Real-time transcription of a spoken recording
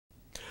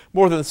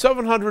More than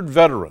 700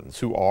 veterans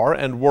who are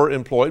and were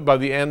employed by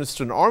the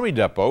Anniston Army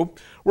Depot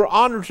were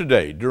honored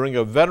today during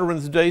a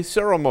Veterans Day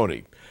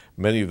ceremony.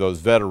 Many of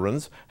those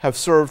veterans have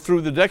served through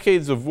the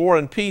decades of war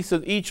and peace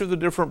in each of the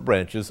different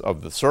branches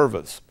of the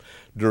service.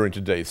 During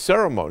today's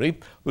ceremony,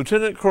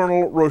 Lieutenant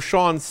Colonel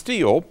Roshawn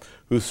Steele,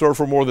 who served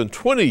for more than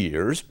 20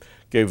 years,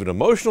 gave an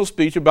emotional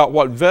speech about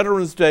what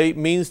Veterans Day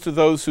means to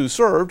those who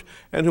served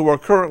and who are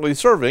currently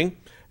serving,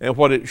 and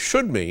what it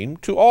should mean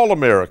to all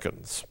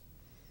Americans.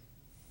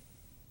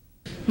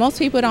 Most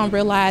people don't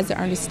realize or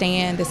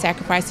understand the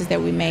sacrifices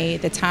that we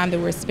made, the time that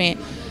we're spent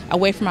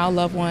away from our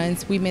loved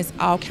ones. We miss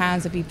all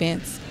kinds of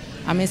events.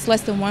 It's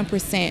less than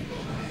 1%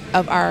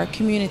 of our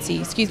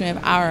community,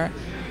 of our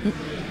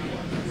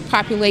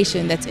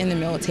population that's in the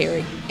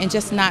military. And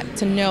just not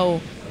to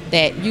know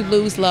that you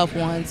lose loved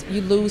ones,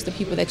 you lose the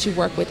people that you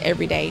work with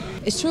every day.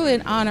 It's truly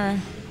an honor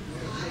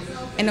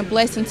and a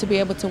blessing to be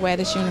able to wear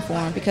this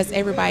uniform, because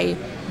everybody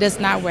does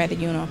not wear the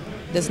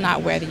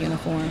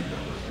uniform.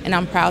 And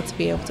I'm proud to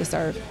be able to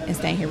serve and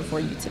stand here before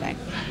you today.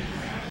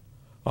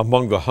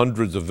 Among the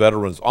hundreds of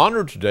veterans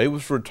honored today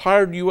was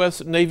retired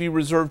U.S. Navy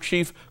Reserve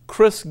Chief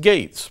Chris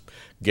Gates.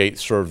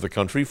 Gates served the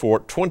country for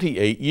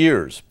 28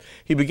 years.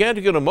 He began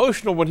to get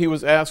emotional when he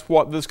was asked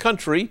what this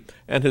country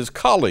and his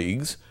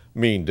colleagues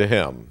mean to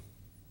him.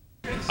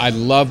 I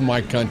love my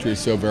country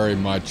so very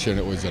much, and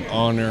it was an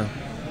honor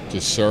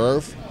to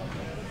serve.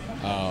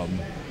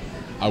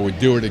 I would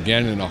do it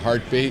again in a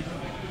heartbeat.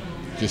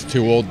 Just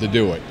too old to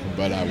do it,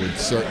 but I would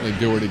certainly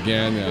do it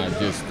again. And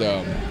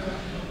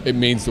it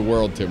means the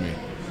world to me,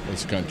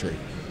 this country.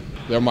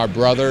 They're my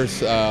brothers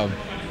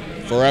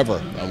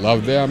forever. I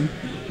love them,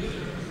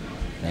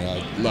 and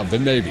I love the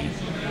Navy.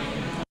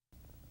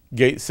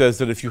 Gates says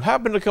that if you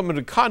happen to come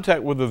into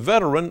contact with a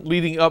veteran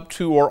leading up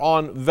to or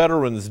on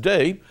Veterans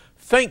Day,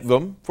 thank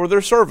them for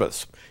their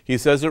service. He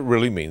says it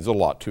really means a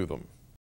lot to them.